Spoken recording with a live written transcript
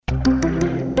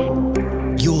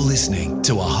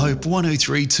to a Hope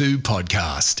 1032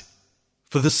 podcast.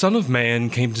 For the Son of Man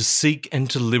came to seek and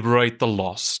to liberate the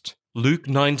lost. Luke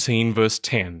 19 verse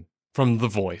 10 from The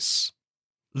Voice.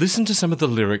 Listen to some of the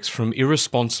lyrics from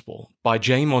Irresponsible by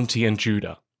Jay Monty and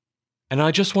Judah. And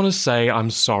I just want to say I'm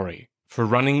sorry for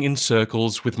running in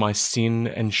circles with my sin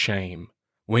and shame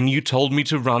when you told me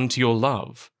to run to your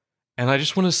love. And I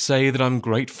just want to say that I'm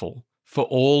grateful for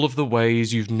all of the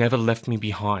ways you've never left me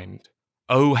behind.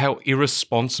 Oh, how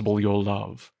irresponsible your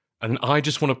love. And I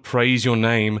just want to praise your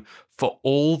name for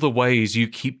all the ways you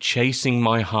keep chasing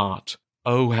my heart.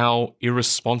 Oh, how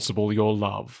irresponsible your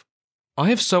love. I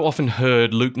have so often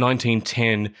heard Luke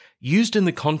 19:10 used in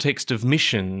the context of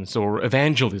missions or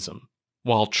evangelism.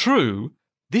 While true,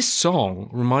 this song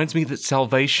reminds me that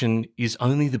salvation is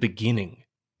only the beginning.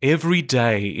 Every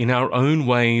day, in our own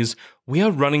ways, we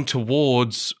are running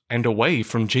towards and away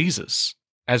from Jesus.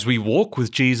 As we walk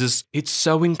with Jesus, it's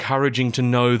so encouraging to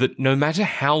know that no matter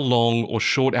how long or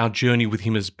short our journey with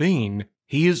him has been,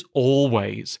 he is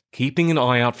always keeping an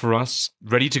eye out for us,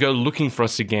 ready to go looking for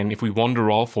us again if we wander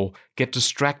off or get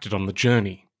distracted on the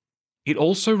journey. It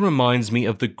also reminds me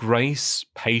of the grace,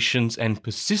 patience, and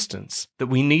persistence that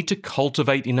we need to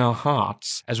cultivate in our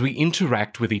hearts as we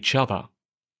interact with each other.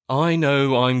 I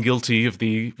know I'm guilty of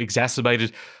the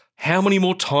exacerbated, how many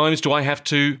more times do I have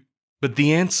to? But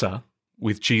the answer,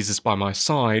 with Jesus by my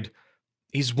side,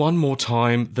 is one more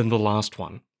time than the last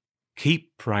one.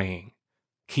 Keep praying,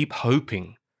 keep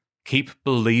hoping, keep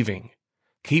believing,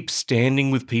 keep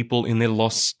standing with people in their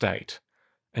lost state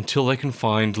until they can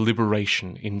find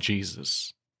liberation in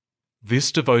Jesus.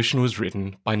 This devotion was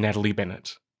written by Natalie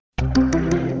Bennett.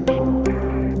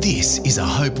 This is a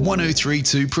Hope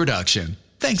 1032 production.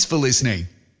 Thanks for listening.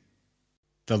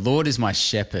 The Lord is my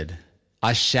shepherd,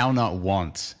 I shall not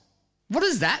want. What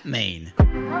does that mean?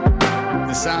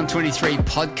 The Psalm 23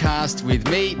 podcast with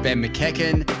me, Ben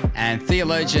McKecken, and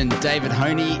theologian David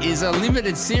Honey is a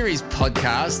limited series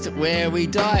podcast where we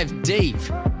dive deep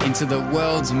into the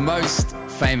world's most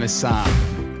famous psalm.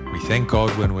 We thank God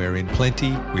when we're in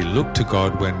plenty. We look to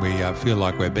God when we feel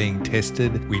like we're being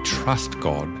tested. We trust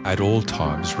God at all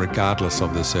times, regardless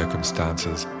of the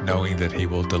circumstances, knowing that he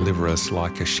will deliver us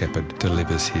like a shepherd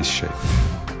delivers his sheep.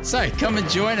 So come and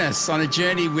join us on a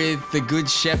journey with the Good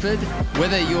Shepherd,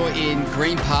 whether you're in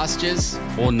green pastures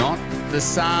or not. The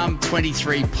Psalm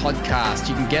 23 podcast.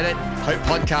 You can get it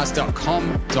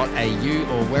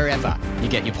hopepodcast.com.au or wherever you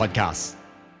get your podcasts.